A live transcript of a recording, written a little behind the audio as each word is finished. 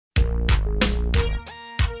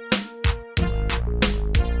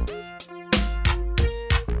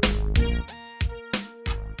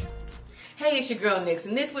Hey, it's your girl Nix,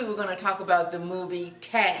 and this week we're going to talk about the movie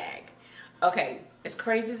Tag. Okay, as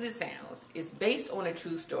crazy as it sounds, it's based on a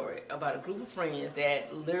true story about a group of friends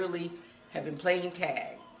that literally have been playing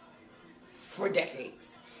tag for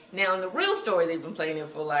decades. Now, in the real story, they've been playing it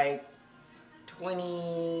for like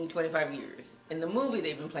 20, 25 years. In the movie,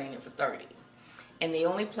 they've been playing it for 30. And they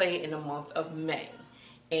only play it in the month of May.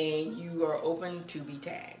 And you are open to be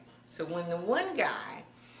tagged. So when the one guy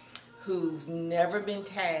who's never been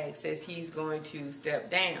tagged says he's going to step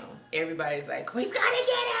down, everybody's like, we've got to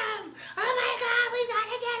get him! Oh my God, we've got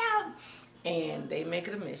to get him! And they make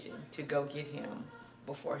it a mission to go get him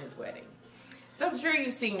before his wedding. So I'm sure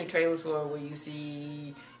you've seen the trailers for it where you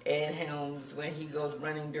see Ed Helms when he goes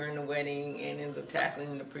running during the wedding and ends up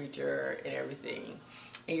tackling the preacher and everything.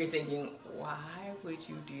 And you're thinking, why would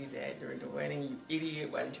you do that during the wedding, you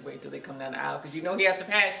idiot? Why didn't you wait till they come down the aisle? Because you know he has to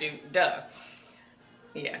pass you. Duh.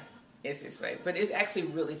 Yeah. It's this way. But it's actually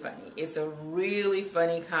really funny. It's a really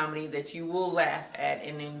funny comedy that you will laugh at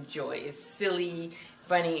and enjoy. It's silly,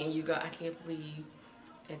 funny, and you go, I can't believe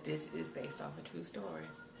that this is based off a true story.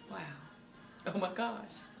 Wow. Oh my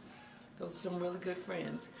gosh. Those are some really good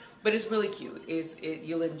friends. But it's really cute.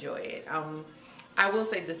 You'll enjoy it. I will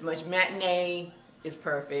say this much. Matinee is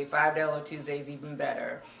perfect. $5 Tuesday is even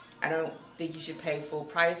better. I don't think you should pay full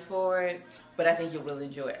price for it, but I think you'll really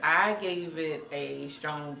enjoy it. I gave it a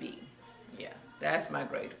strong B. Yeah, that's my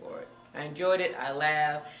grade for it. I enjoyed it. I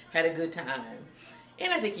laughed. Had a good time.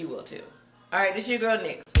 And I think you will too. All right, this is your girl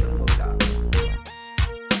Nix. We'll talk.